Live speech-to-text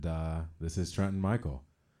This is Trenton Michael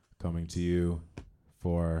coming to you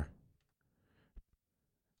for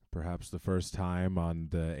perhaps the first time on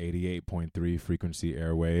the 88.3 frequency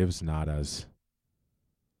airwaves, not as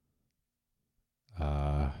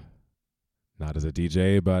a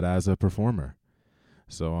DJ, but as a performer.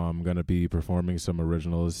 So I'm going to be performing some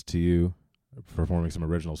originals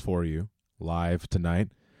for you live tonight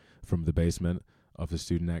from the basement of the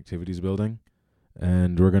Student Activities Building.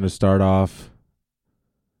 And we're going to start off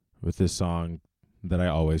with this song that I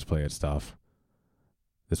always play at stuff.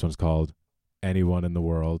 This one's called Anyone in the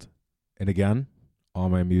World. And again, all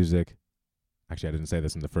my music, actually I didn't say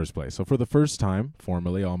this in the first place. So for the first time,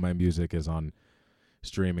 formally, all my music is on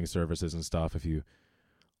streaming services and stuff if you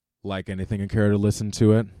like anything and care to listen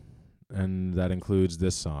to it. And that includes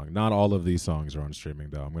this song. Not all of these songs are on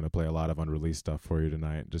streaming, though. I'm going to play a lot of unreleased stuff for you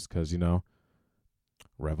tonight just because,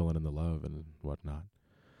 reveling in the love and whatnot.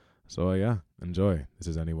 So, yeah, enjoy. This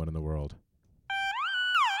is Anyone in the World.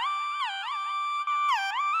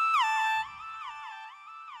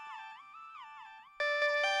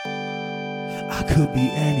 I could be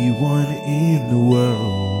anyone in the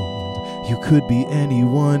world. You could be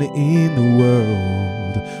anyone in the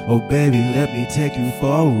world. Oh, baby, let me take you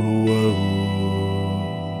for a whirl.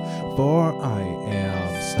 For I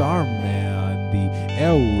am Starman, the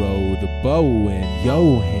arrow, the bow in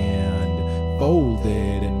your hand,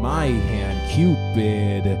 folded in my hand,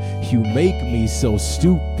 Cupid. You make me so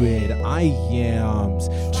stupid. I am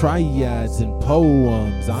triads and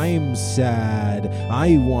poems. I'm sad.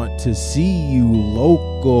 I want to see you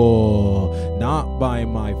local, not by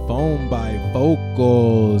my phone, by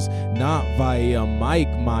vocals, not via mic,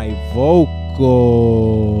 my vocals.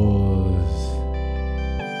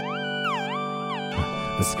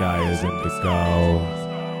 The sky is indigo.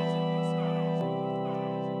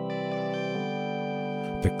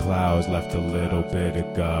 The clouds left a little bit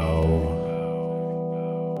ago.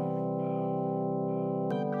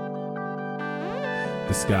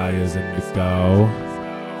 The sky is indigo.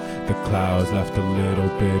 The clouds left a little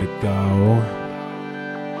bit ago.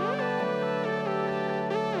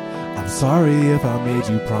 I'm sorry if I made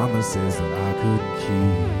you promises that I couldn't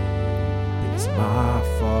keep. It's my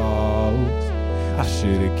fault. I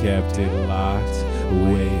should have kept it locked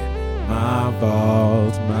away in my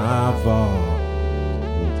vault, my vault.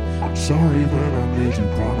 I'm sorry that I made you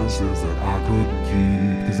promises that I couldn't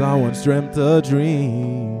keep. 'Cause I once dreamt a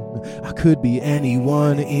dream. I could be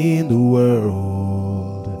anyone in the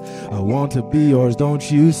world. I want to be yours,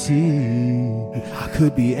 don't you see? I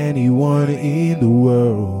could be anyone in the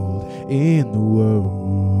world, in the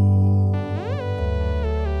world.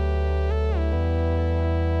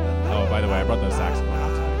 Oh, by the way, I brought the saxophone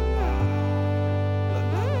outside.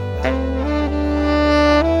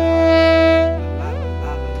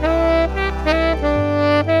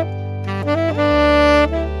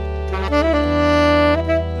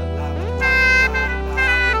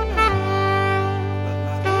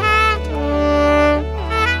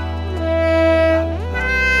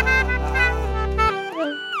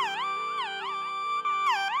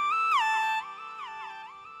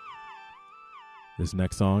 This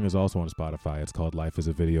next song is also on Spotify. It's called Life is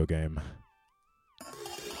a Video Game.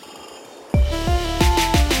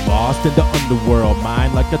 Lost in the underworld,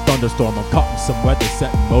 mind like a thunderstorm. I'm caught in some weather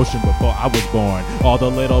set in motion before I was born. All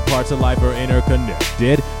the little parts of life are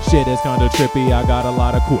interconnected. Shit is kinda trippy, I got a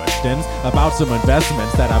lot of questions about some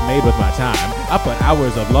investments that I've made with my time. I put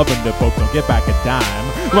hours of loving the folks, don't get back a dime.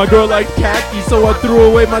 My girl liked khaki, so I threw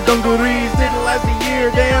away my dungarees. Didn't last a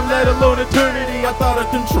year, damn, let alone eternity. I thought I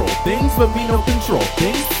controlled things, but me no control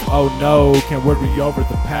things. Oh no, can't worry over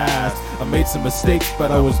the past. I made some mistakes,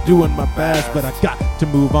 but I was doing my best. But I got to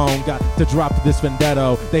move on, got to drop this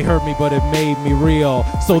vendetto. They hurt me, but it made me real,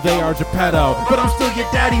 so they are Geppetto. But I'm still your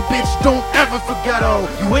daddy, bitch, don't ever forget-o.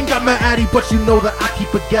 You ain't got my addy, but you know that I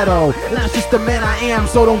keep a ghetto. And that's just the man I am,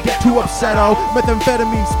 so don't get too upset-o.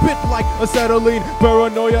 Methamphetamine, spit like acetylene.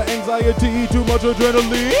 Paranoia, anxiety, too much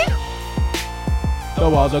adrenaline. The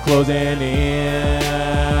walls are closing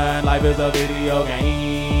in, life is a video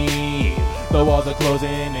game. The walls are closing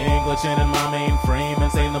in, glitching in my mainframe.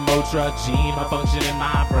 Insane the Motra gene, I function in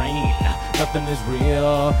my brain. Nothing is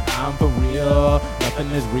real, I'm for real. Nothing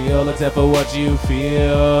is real except for what you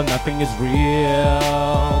feel. Nothing is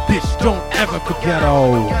real, bitch, don't ever forget,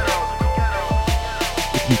 oh.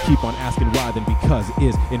 If you keep on asking why, then because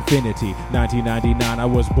is infinity. 1999, I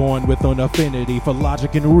was born with an affinity for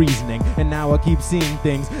logic and reasoning, and now I keep seeing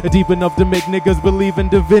things deep enough to make niggas believe in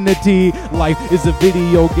divinity. Life is a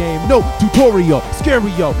video game, no tutorial,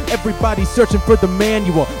 scario. Everybody searching for the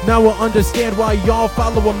manual. Now I understand why y'all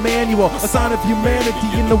follow a manual, a sign of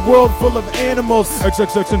humanity in a world full of animals.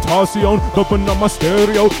 XXX Tentacion, bumping on my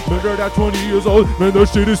stereo. Murdered at 20 years old, man, that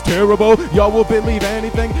shit is terrible. Y'all will believe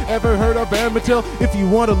anything. Ever heard of Emmett Till? If you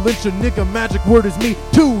want to lynch a nigga, magic word is me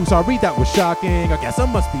too. Sorry, that was shocking. I guess I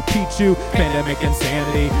must be Pichu. Pandemic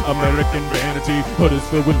insanity, American vanity. Hood is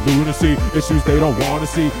filled with lunacy. Issues they don't want to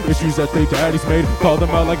see. Issues that they daddies made. Call them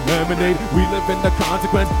out like lemonade. We live in the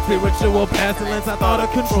consequence. Spiritual pestilence. I thought I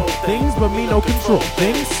controlled things, but me no control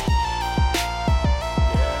things.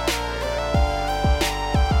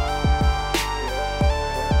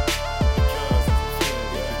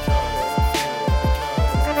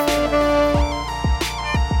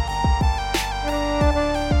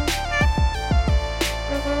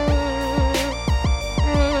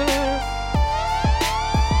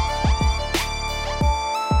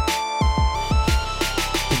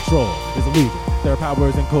 Control is illusion, their power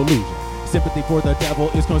is in collusion. Sympathy for the devil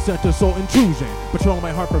is consent to soul intrusion. Patrol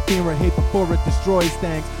my heart for fear and hate before it destroys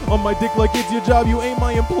things. On my dick like it's your job, you ain't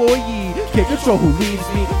my employee. Can't control who leads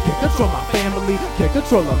me, can't control my family, can't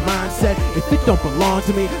control a mindset if it don't belong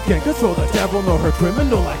to me. Can't control the devil nor her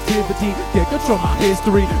criminal activity. Can't control my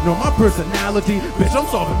history nor my personality. Bitch, I'm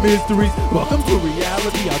solving mysteries, welcome to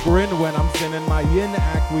reality. I grin when I'm sinning, my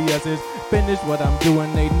inacquiescence. Finish what I'm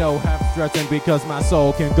doing, they know half stressing because my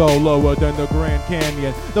soul can go lower than the Grand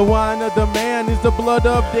Canyon. The wine of the man is the blood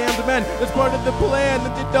of damned men. That's part of the plan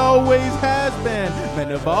that it always has been.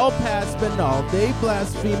 Men of all past spend all day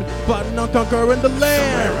blaspheming, plotting on conquering the land.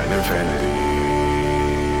 Somewhere in infinity.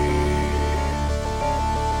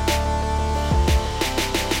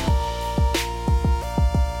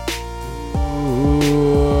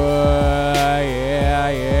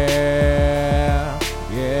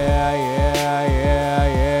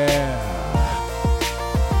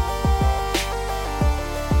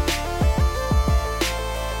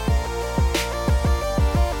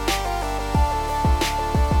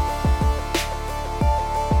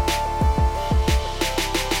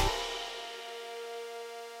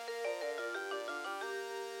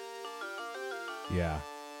 Yeah.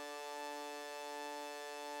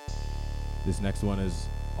 This next one is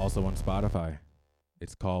also on Spotify.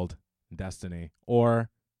 It's called Destiny or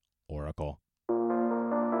Oracle.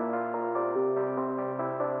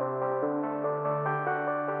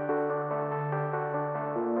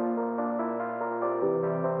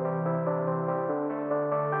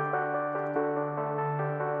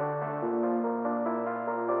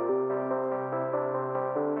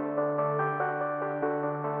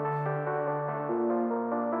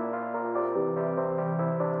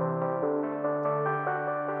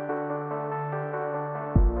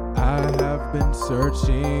 I have been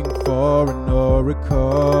searching for an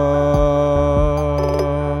oracle.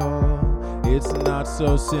 It's not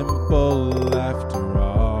so simple after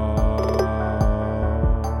all.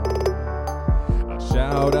 I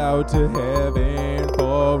shout out to heaven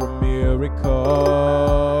for a miracle.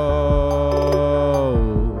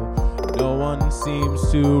 No one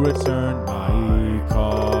seems to return my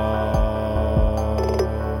calls.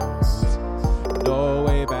 No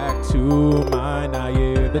way back to my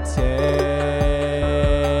ahead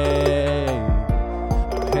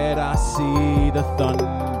I see the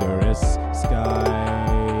thunderous skies,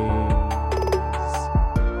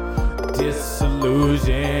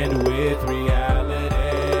 disillusioned with reality.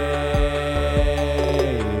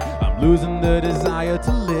 I'm losing the desire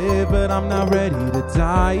to live, but I'm not ready to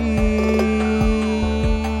die.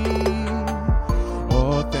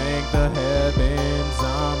 Oh, thank the heavens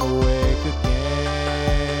I'm awake again.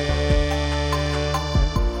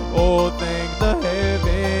 Oh, thank the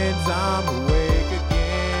heavens I'm awake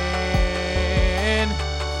again.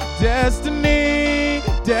 Destiny,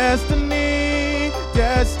 destiny,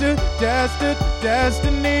 destiny, destiny,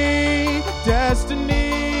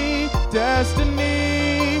 destiny,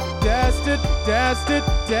 destiny, destiny,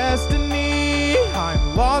 destiny.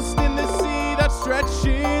 I'm lost in the sea that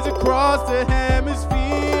stretches across the hemispheres.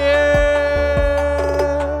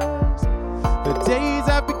 The days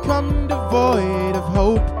have become devoid of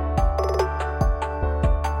hope.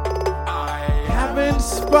 Haven't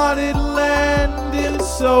spotted land in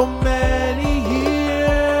so many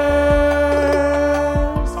years.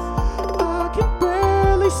 I can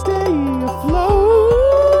barely stay afloat.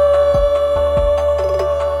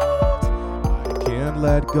 I can't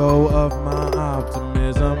let go of my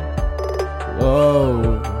optimism.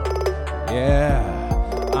 Whoa, yeah.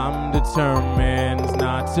 determined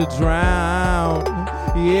not to drown.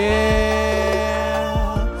 Yeah,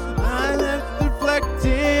 I left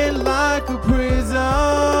reflecting like a prison.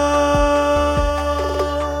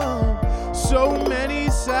 So many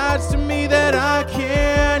sides to me that I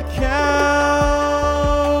can't count.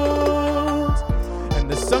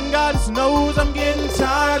 And the sun goddess knows I'm getting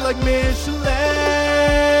tired like Michelin.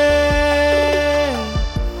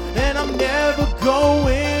 And I'm never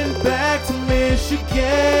going back to Michigan.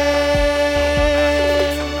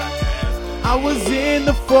 I was in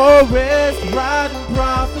the forest writing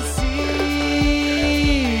prophecies.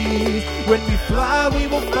 When we fly, we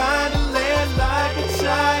will find a land like a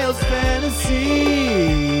child's fantasies.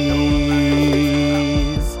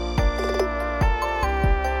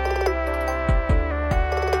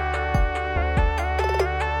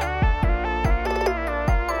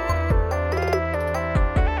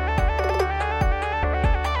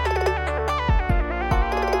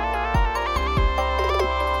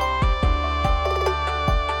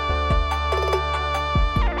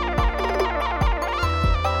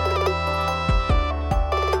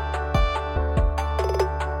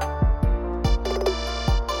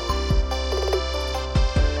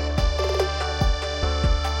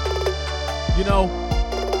 You know,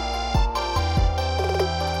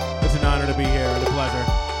 it's an honor to be here and a pleasure.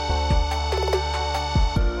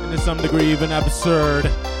 And to some degree even absurd.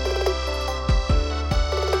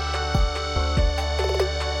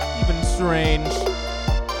 Even strange.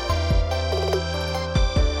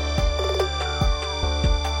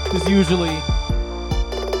 Because usually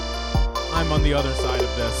I'm on the other side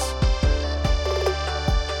of this.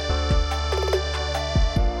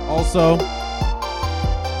 Also,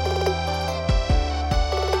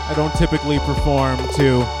 I don't typically perform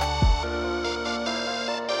to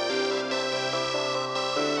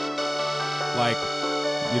like,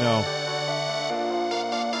 you know,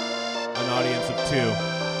 an audience of 2,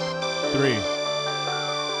 3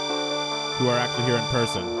 who are actually here in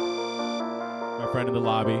person. My friend in the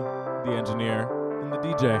lobby, the engineer, and the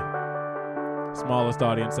DJ. Smallest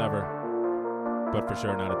audience ever, but for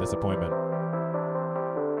sure not a disappointment.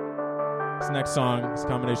 This next song is a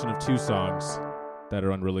combination of 2 songs that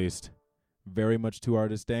are unreleased. Very much to our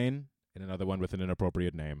disdain, and another one with an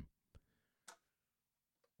inappropriate name.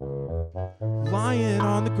 Lying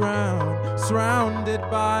on the ground, surrounded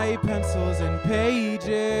by pencils and pages,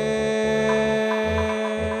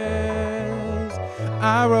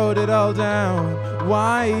 I wrote it all down.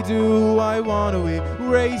 Why do I want to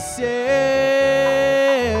erase it?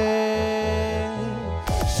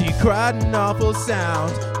 She cried an awful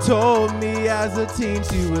sound, told me as a teen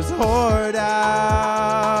she was whored out.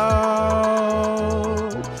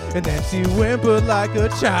 And then she whimpered like a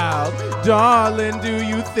child, darling, do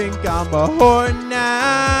you think I'm a whore now?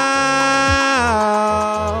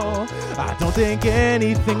 I don't think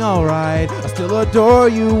anything alright. I still adore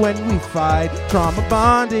you when we fight. Trauma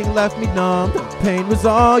bonding left me numb. Pain was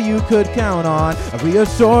all you could count on. I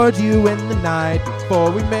reassured you in the night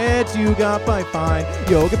before we met. You got my fine.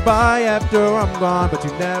 You'll get by after I'm gone, but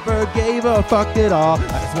you never gave a fuck at all. I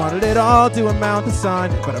just wanted it all to amount to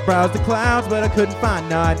sun, but I browsed the clouds, but I couldn't find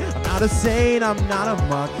none. I'm not a saint, I'm not a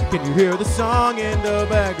monk. Can you hear the song in the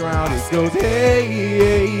background? It goes hey,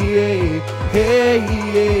 hey, hey, hey,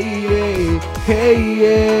 hey, hey, hey,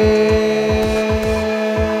 yeah.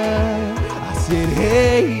 I said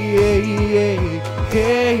hey, hey, hey,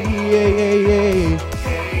 hey, hey, hey, hey.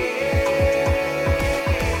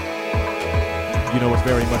 You know it's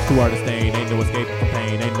very much to our disdain. Ain't no escaping from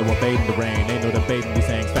pain, ain't no evading the rain, ain't no debating these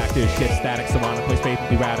things. Fact is shit static, so I don't place faith in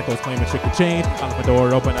the radicals claiming shit could change. I left my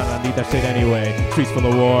door open, I don't need that shit anyway. Streets full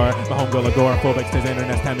of war, my homegirl agoraphobics, his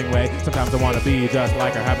internet's Hemingway. Sometimes I wanna be just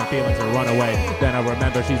like her, have my feelings or run away. Then I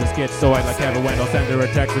remember she's a schizoid like Kevin Wendell. Send her a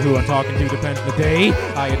text or who I'm talking to depends on the day.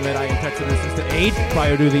 I admit I had texted her since the 8.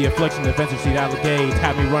 Prior to the affliction, adventures she'd allocate.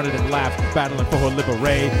 Had me running in laps, battling for her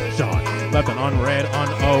liberation. Left an unread,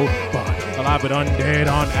 but alive but undead,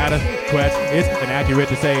 unadequate. It's inaccurate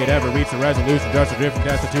to say it ever reached a resolution. Just a different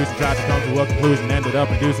destitution, tried to come to a conclusion. Ended up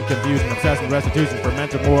inducing confusion, obsessing restitution.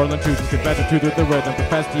 Fermented moral intrusions, confess the truth with the rhythm.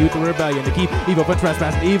 Confess to youth the rebellion, to keep evil from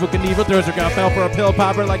trespassing. Evil Knievel, Thurser, got fell for a pill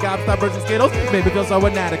popper like gobstoppers and Skittles. Made me feel so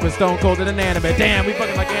inadequate, stone cold and inanimate. Damn, we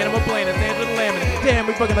fucking like Animal Planet, Angela Laminate. Damn,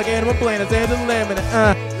 we fucking like Animal Planet, Angela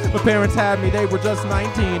Laminate. My parents had me, they were just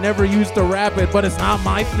 19. Never used to rap it, but it's not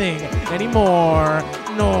my thing anymore.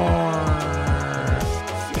 Nor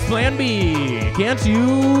it's Plan B, can't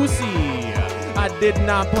you see? I did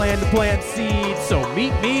not plan to plant seeds, so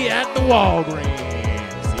meet me at the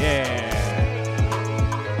Walgreens. Yeah.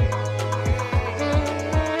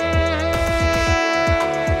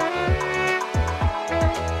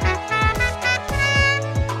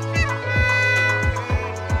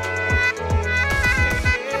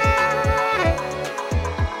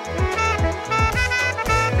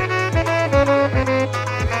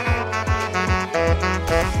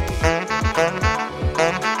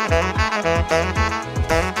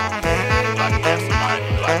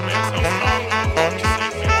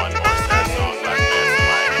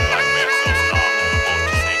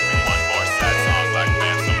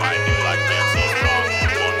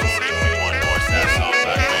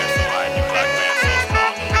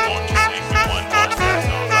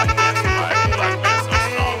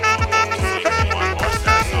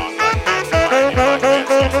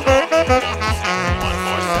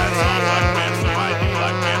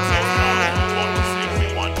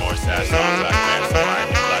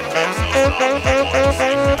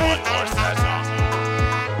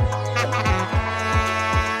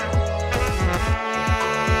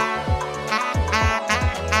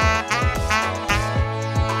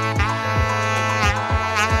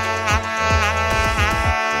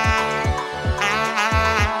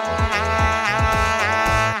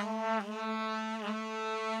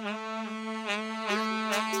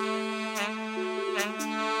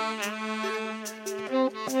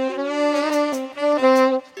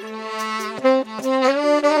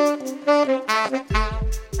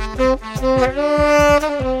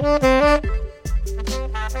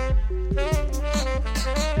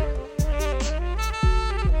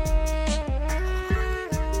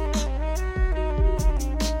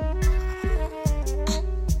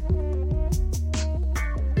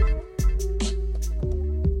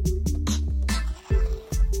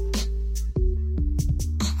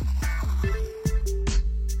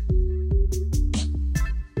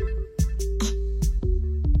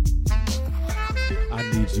 I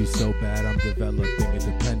need you so bad, I'm developing a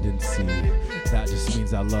dependency. That just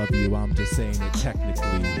means I love you, I'm just saying it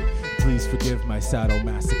technically. Please forgive my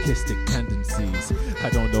sadomasochistic tendencies. I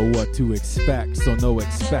don't know what to expect, so no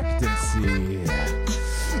expectancy.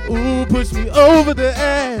 Ooh, push me over the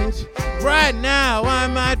edge. Right now, I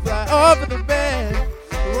might fly over the bed.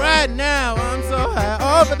 Right now, I'm so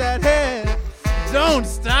high over that head. Don't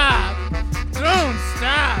stop, don't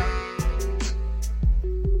stop.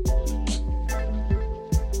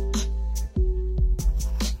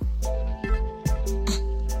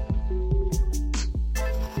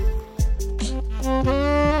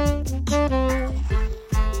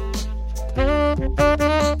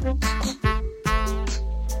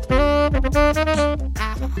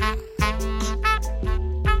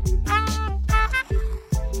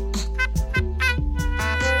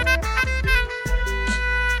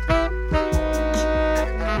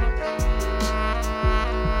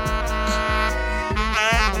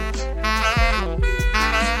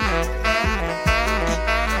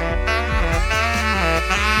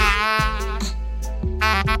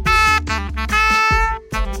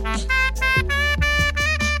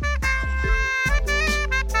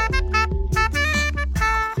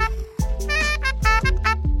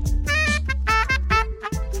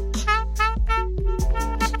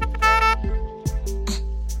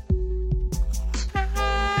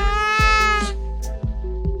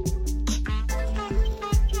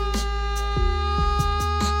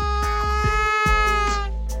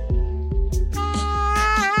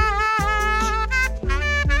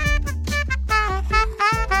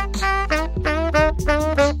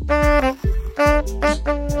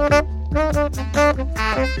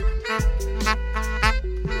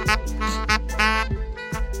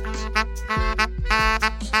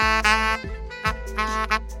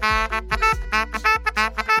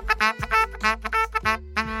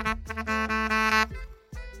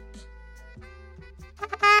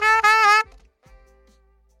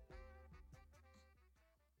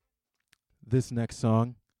 This next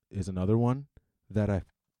song is another one that I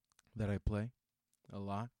play a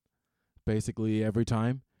lot, basically every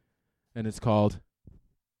time, and it's called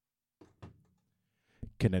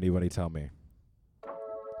Can Anybody Tell Me?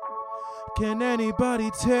 Can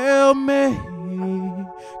anybody tell me?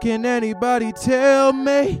 Can anybody tell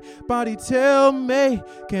me? Body tell me?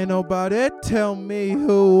 Can nobody tell me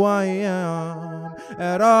who I am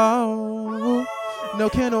at all? No,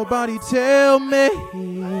 can nobody tell me?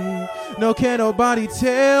 No, can nobody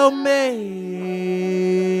tell me?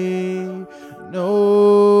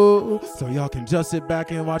 No. So y'all can just sit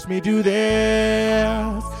back and watch me do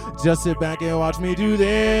this. Just sit back and watch me do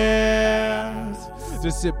this.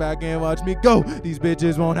 Just sit back and watch me go. These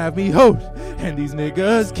bitches won't have me hold, and these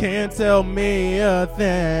niggas can't tell me a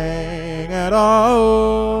thing at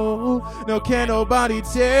all. No, can nobody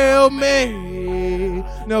tell me?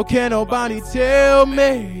 No, can nobody tell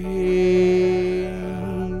me?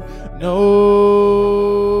 No.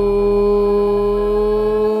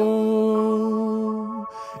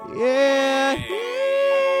 Yeah.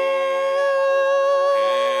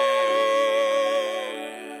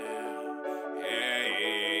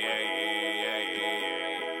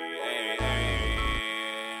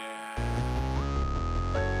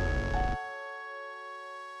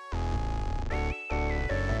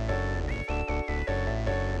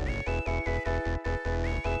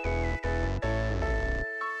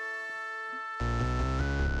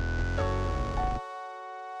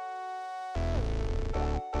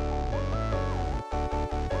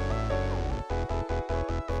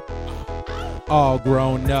 All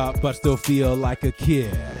grown up, but still feel like a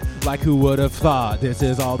kid. Like who would have thought this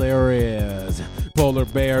is all there is? Polar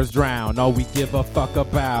bears drown, all we give a fuck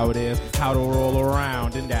about is how to roll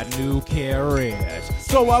around in that new carriage.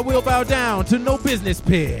 So I will bow down to no business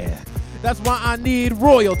pig. That's why I need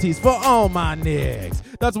royalties for all my niggas.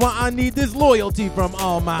 That's why I need this loyalty from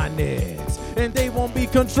all my niggas. And they won't be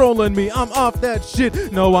controlling me, I'm off that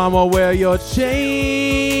shit. No, I'ma wear your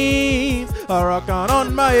chains. I rock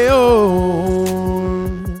on my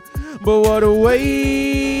own. But what a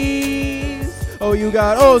waste. Oh, you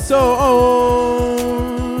got oh so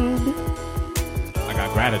owned. I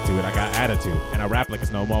got gratitude, I got attitude, and I rap like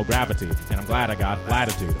it's no more gravity. And I'm glad I got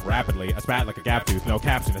latitude. Rapidly, I spat like a gap tooth, no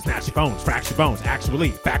caption, I snatch your phones, fracture bones.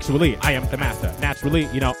 Actually, factually, I am the master. Naturally,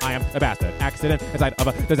 you know, I am a bastard. Accident inside of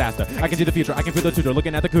a disaster. I can see the future, I can feel the tutor,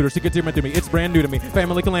 looking at the cooter, secret tear through me. It's brand new to me.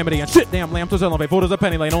 Family calamity and shit, damn, lamb to elevate. Photos of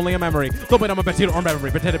penny lane, only a memory. Don't I'm a best or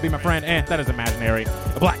memory, pretend to be my friend, and that is imaginary.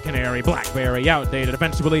 A black canary, blackberry, outdated.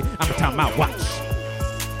 Eventually, I'm a time out. Watch.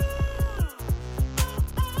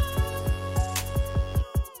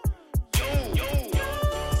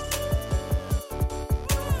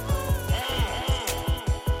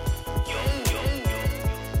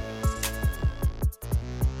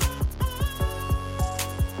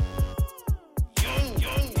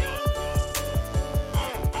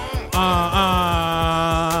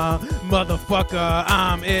 Motherfucker,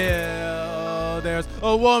 I'm ill. There's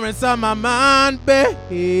a war inside my mind,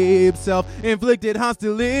 babe. Self-inflicted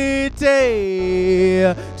hostility.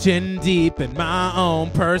 Chin deep in my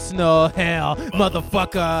own personal hell.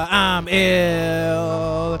 Motherfucker, I'm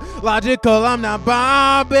ill. Logical, I'm not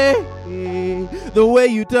Bobby. The way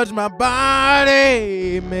you touched my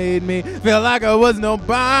body made me feel like I was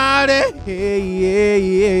nobody.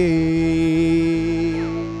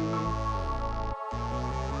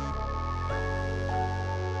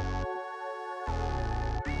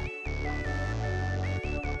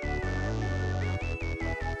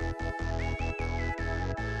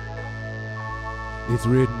 It's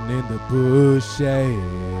written in the bushes.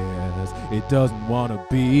 It doesn't want to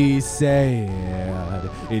be sad.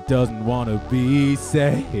 It doesn't want to be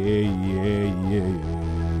sad.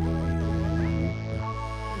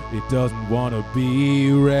 It doesn't want to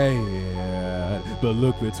be read. But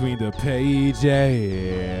look between the pages.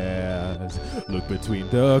 Look between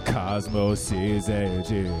the cosmos'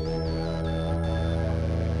 edges.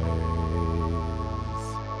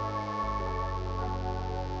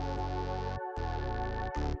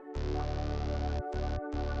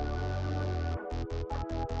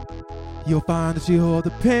 You'll find that you hold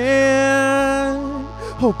the pen.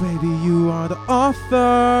 Oh, baby, you are the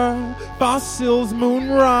author. Fossils,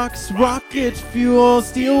 moon rocks, rocket fuel,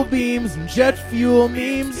 steel beams, and jet fuel,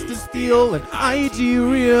 memes to steal, and IG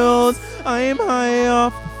reels. I am high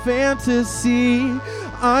off the fantasy.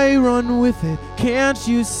 I run with it, can't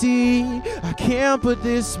you see? I can't put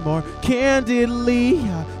this more candidly.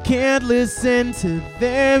 I can't listen to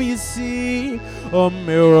them, you see.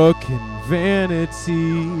 American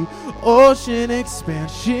vanity, ocean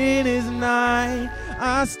expansion is nigh.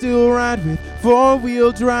 I still ride with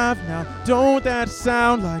four-wheel drive now. Don't that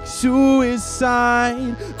sound like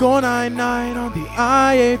suicide? Go 99 on the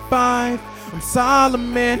I-85. I'm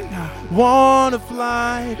Solomon, I wanna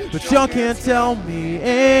fly, but y'all can't tell me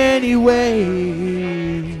anyways.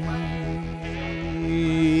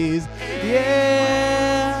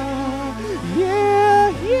 Yeah, yeah,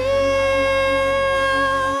 yeah.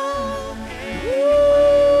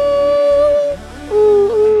 Ooh,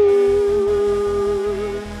 ooh.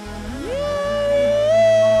 Yeah.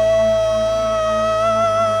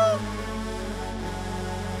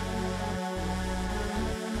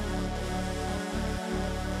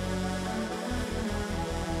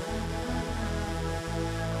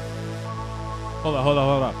 Hold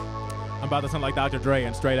up. I'm about to sound like Dr. Dre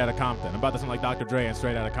and Straight Outta Compton.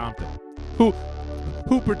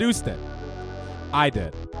 Who produced it? I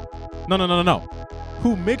did. No.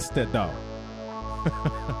 Who mixed it though?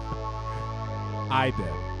 I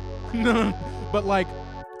did. No, but like,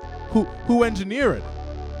 who engineered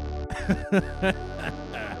it?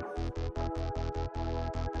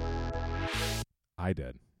 I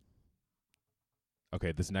did.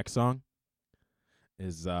 Okay, this next song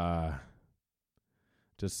is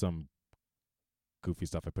just some goofy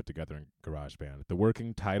stuff I put together in GarageBand. The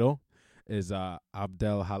working title is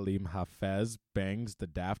Abdel Halim Hafez bangs the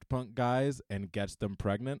Daft Punk guys and gets them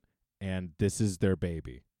pregnant, and this is their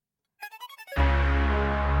baby.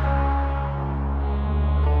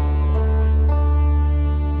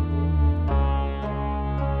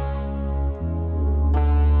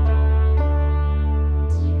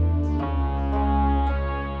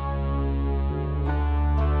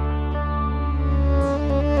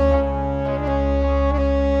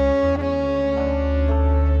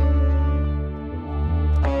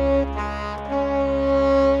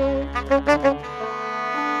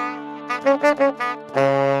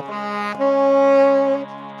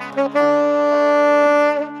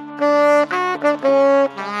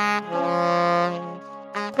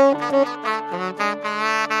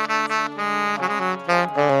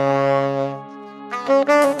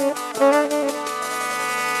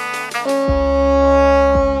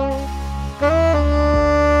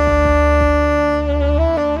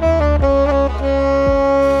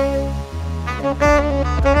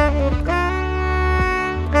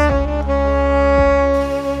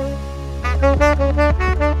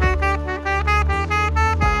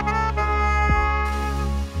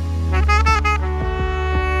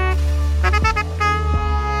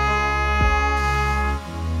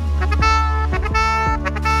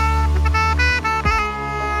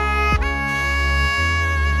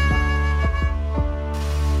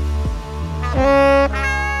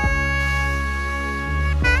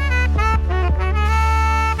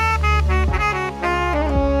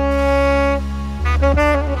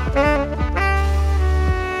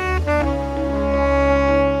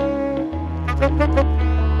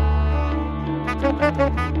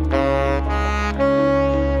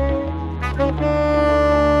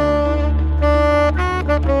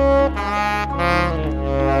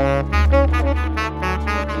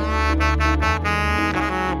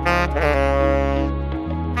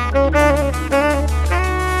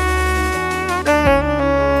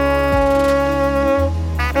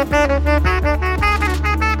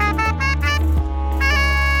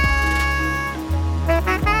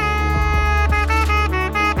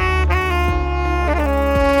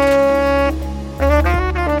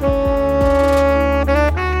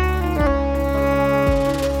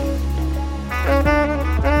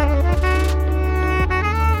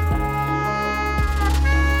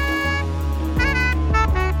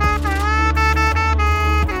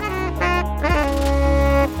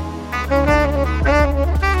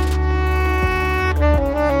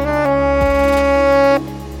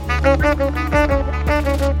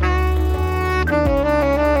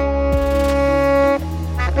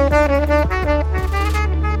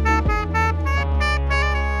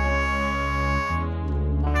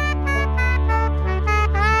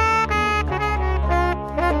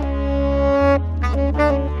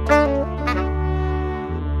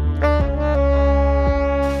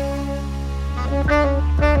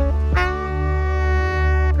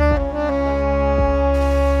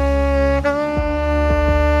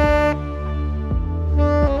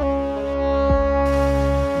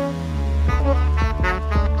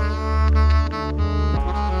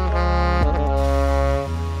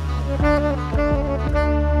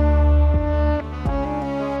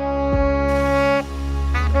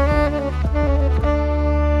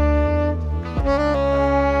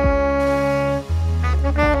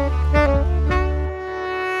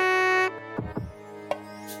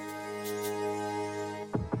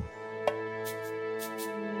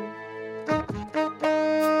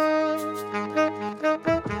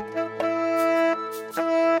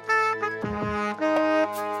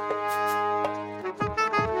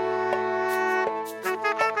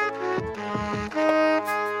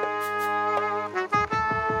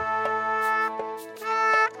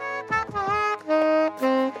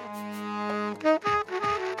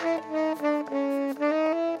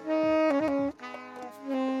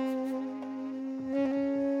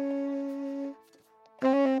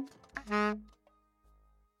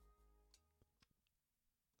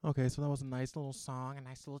 Okay, so that was a nice little song, a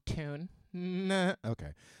nice little tune. Nah.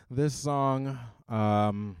 Okay, this song,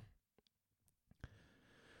 a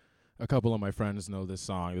couple of my friends know this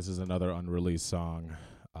song. This is another unreleased song.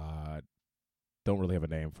 Don't really have a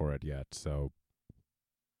name for it yet, so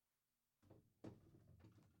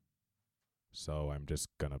I'm just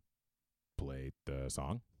gonna play the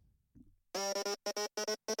song.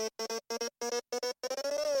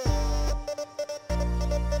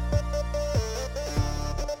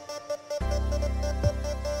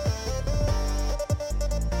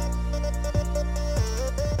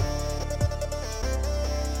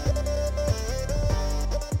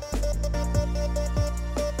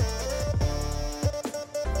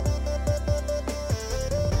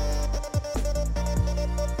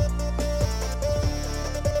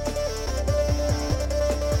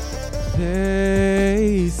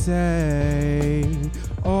 They say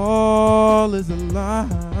all is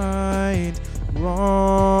aligned,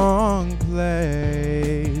 wrong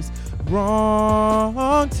place,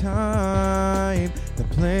 wrong time. The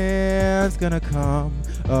plan's gonna come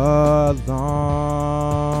along,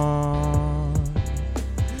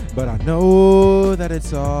 but I know that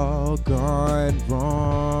it's all gone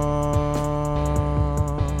wrong.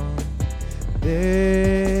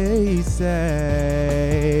 They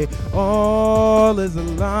say all is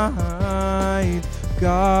aligned,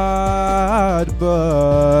 God,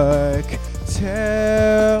 but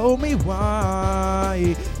tell me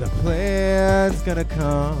why the plan's gonna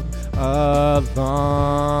come along,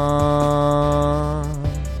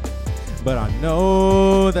 but I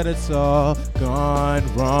know that it's all gone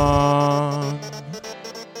wrong.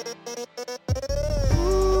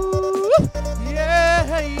 Ooh,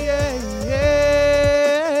 yeah, yeah, yeah.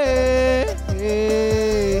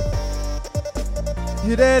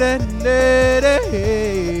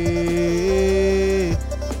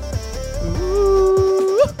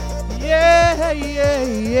 Ooh, yeah, yeah,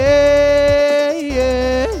 yeah, yeah.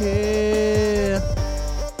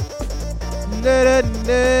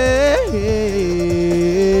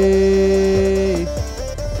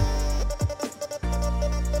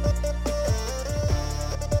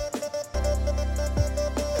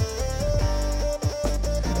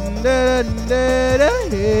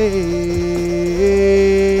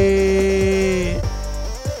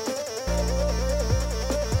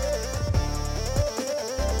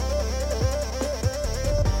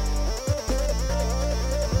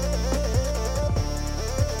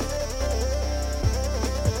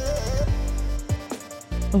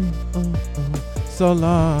 So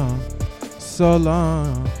long, so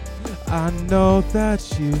long. I know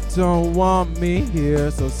that you don't want me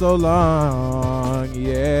here, so long,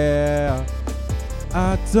 yeah.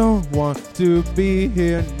 I don't want to be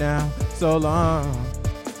here now, so long,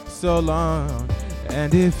 so long.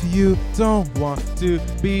 And if you don't want to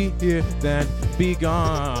be here, then be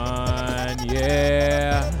gone,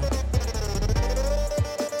 yeah.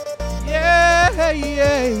 Yeah,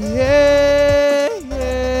 yeah, yeah, yeah.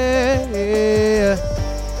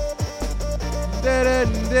 Da da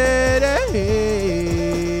da da.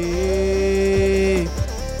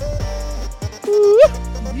 Ooh,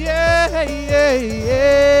 yeah, yeah,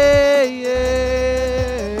 yeah, yeah.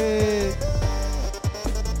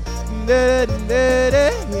 Da da da da.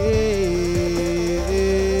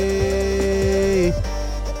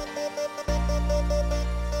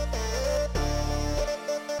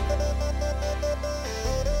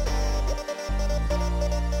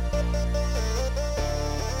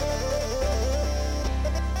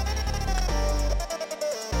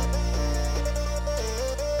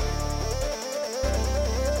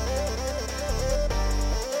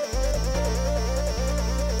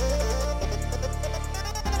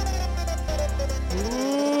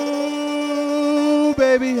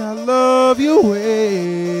 Baby, I love you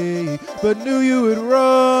way, but knew you would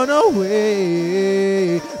run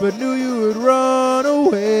away, but knew you would run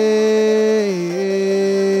away.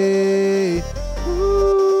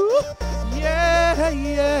 Ooh, yeah,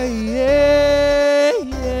 yeah, yeah,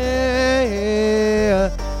 yeah,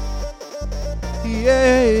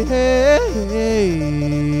 yeah.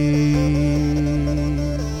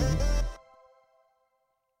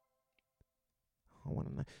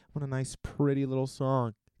 What a nice, pretty little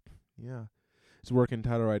song. Yeah. Its working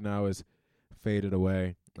title right now is Faded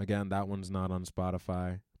Away. Again, that one's not on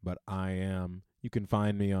Spotify, but I am. You can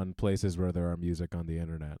find me on places where there are music on the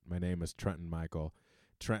internet. My name is Trenton Michael.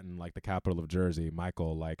 Trenton, like the capital of Jersey.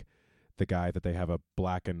 Michael, like the guy that they have a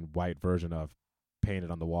black and white version of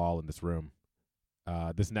painted on the wall in this room.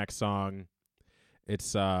 This next song, it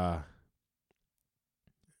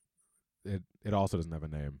also doesn't have a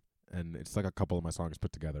name. And it's like a couple of my songs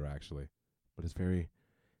put together, actually. But it's very,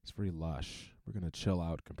 It's very lush. We're going to chill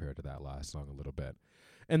out compared to that last song a little bit.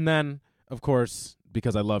 And then, of course,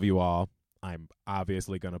 because I love you all, I'm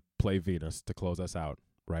obviously going to play Venus to close us out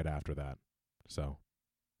right after that. So,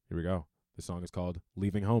 here we go. This song is called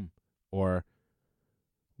Leaving Home, or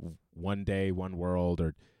One Day, One World,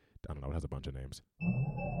 or I don't know, it has a bunch of names.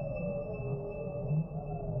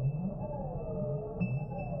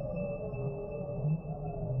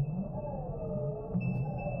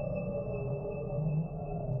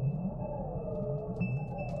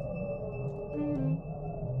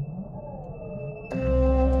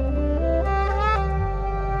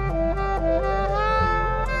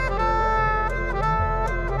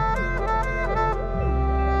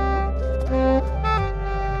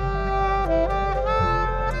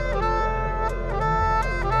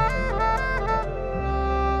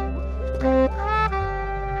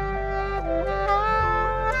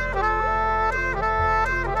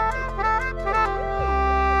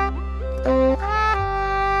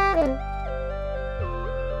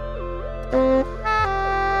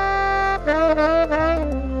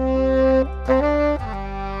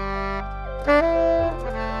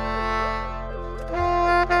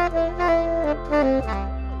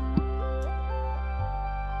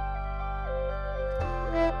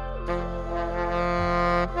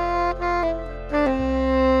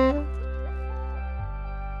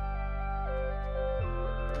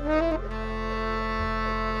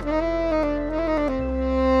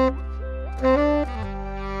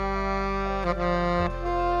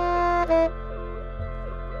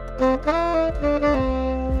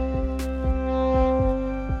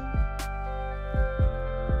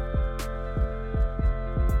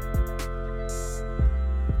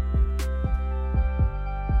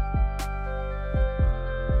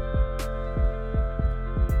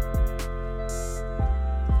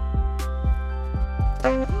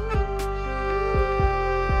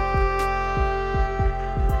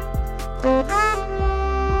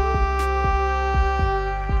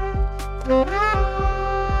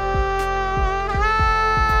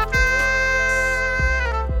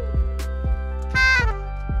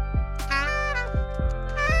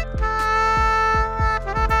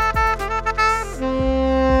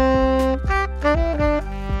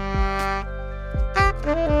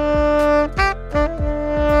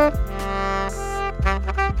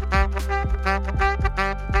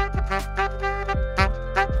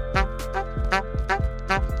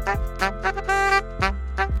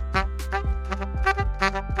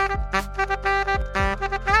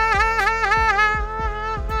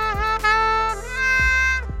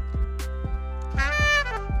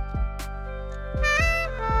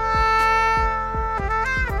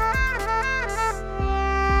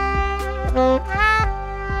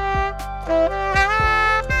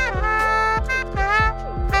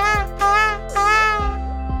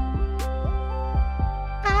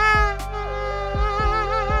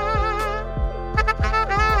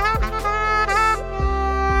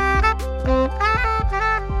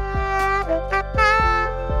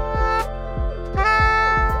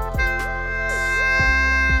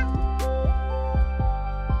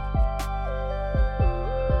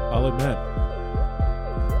 I'll admit,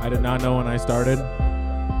 I did not know when I started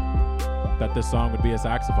that this song would be a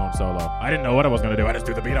saxophone solo. I didn't know what I was going to do. I just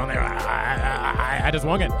threw the beat on there. I just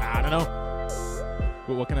swung it. I don't know.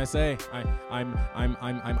 But what can I say?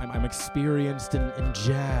 I'm experienced in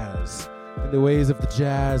jazz, in the ways of the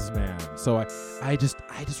jazz man. So I just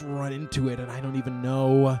run into it, and I don't even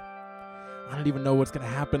know what's going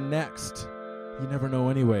to happen next. You never know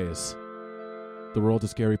anyways. The world's a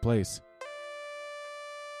scary place.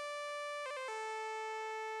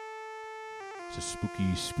 It's a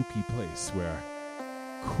spooky, spooky place where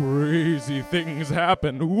crazy things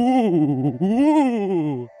happen. Ooh,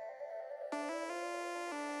 ooh.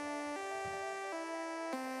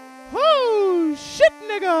 Oh, shit,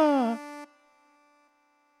 nigga.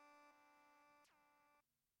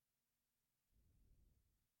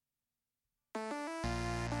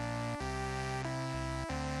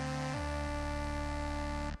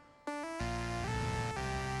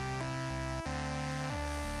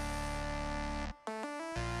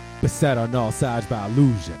 Beset on all sides by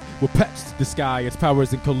illusion. We're patched to the sky, its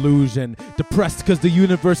powers in collusion. Depressed cause the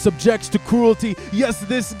universe subjects to cruelty. Yes,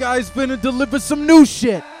 this guy's finna deliver some new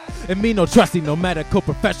shit. And me no trusting no medical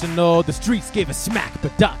professional. The streets gave us smack,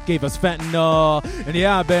 but Doc gave us fentanyl. And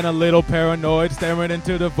yeah, I've been a little paranoid, staring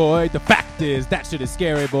into the void. The fact is, that shit is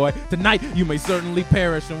scary, boy. Tonight, you may certainly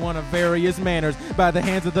perish in one of various manners by the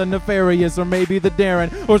hands of the nefarious, or maybe the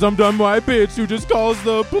daring, or some dumb white bitch who just calls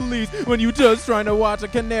the police when you just trying to watch a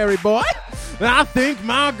canary, boy. And I think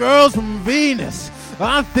my girl's from Venus.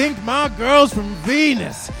 I think my girl's from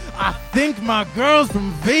Venus. I think my girl's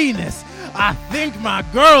from Venus. I think my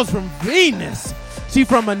girl's from Venus. She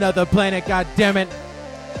from another planet, goddammit.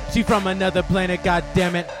 She from another planet,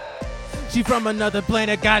 goddammit. She from another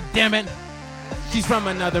planet, goddammit. She's from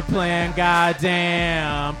another planet,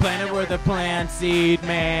 goddamn. Planet where the plant seed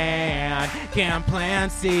man can't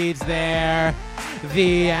plant seeds there.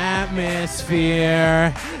 The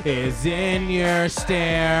atmosphere is in your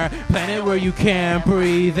stare. Planet where you can't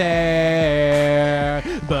breathe air.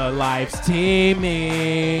 But life's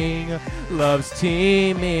teeming, love's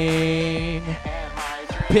teeming.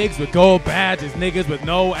 Pigs with gold badges, niggas with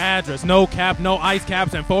no address, no cap, no ice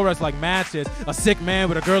caps, and forests like matches. A sick man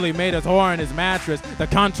with a girl he made his whore in his mattress. The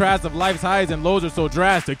contrast of life's highs and lows are so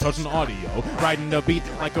drastic. Touching audio, riding the beat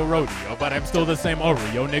like a rodeo, but I'm still the same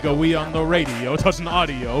Oreo, nigga. We on the radio, touching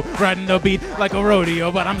audio, riding the beat like a rodeo,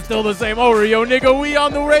 but I'm still the same Oreo, nigga. We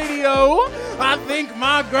on the radio. I think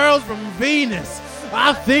my girl's from Venus.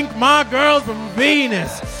 I think my girl's from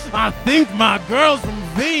Venus. I think my girl's from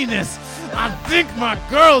Venus. I think my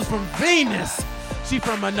girl's from Venus. She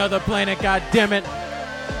from another planet, goddammit.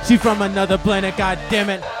 She from another planet,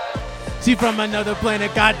 goddammit. She from another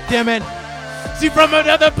planet, goddammit. She from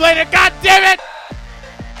another planet, goddammit.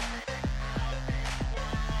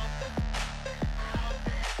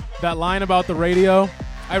 That line about the radio,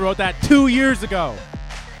 I wrote that 2 years ago.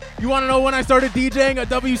 You want to know when I started DJing at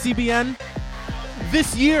WCBN?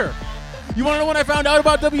 This year. You want to know when I found out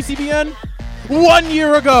about WCBN? 1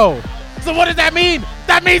 year ago. So what does that mean?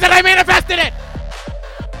 That means that I manifested it!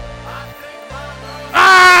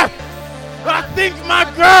 I think my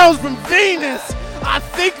girl's from Venus! I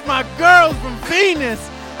think my girl's from Venus!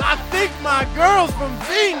 I think my girl's from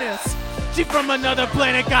Venus! She from another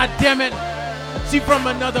planet, goddammit! She from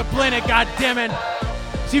another planet, goddammit!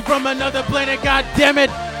 She from another planet,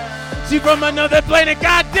 goddammit! She from another planet,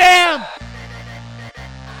 goddamn!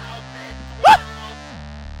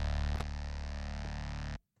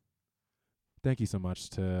 Thank you so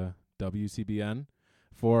much to WCBN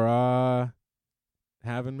for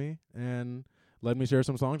having me and letting me share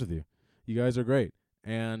some songs with you. You guys are great.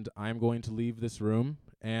 And I'm going to leave this room,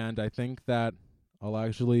 and I think that I'll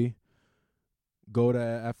actually go to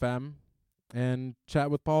FM and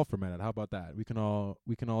chat with Paul for a minute. How about that? We can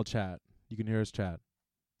all chat. You can hear us chat.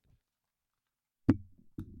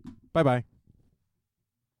 Bye-bye.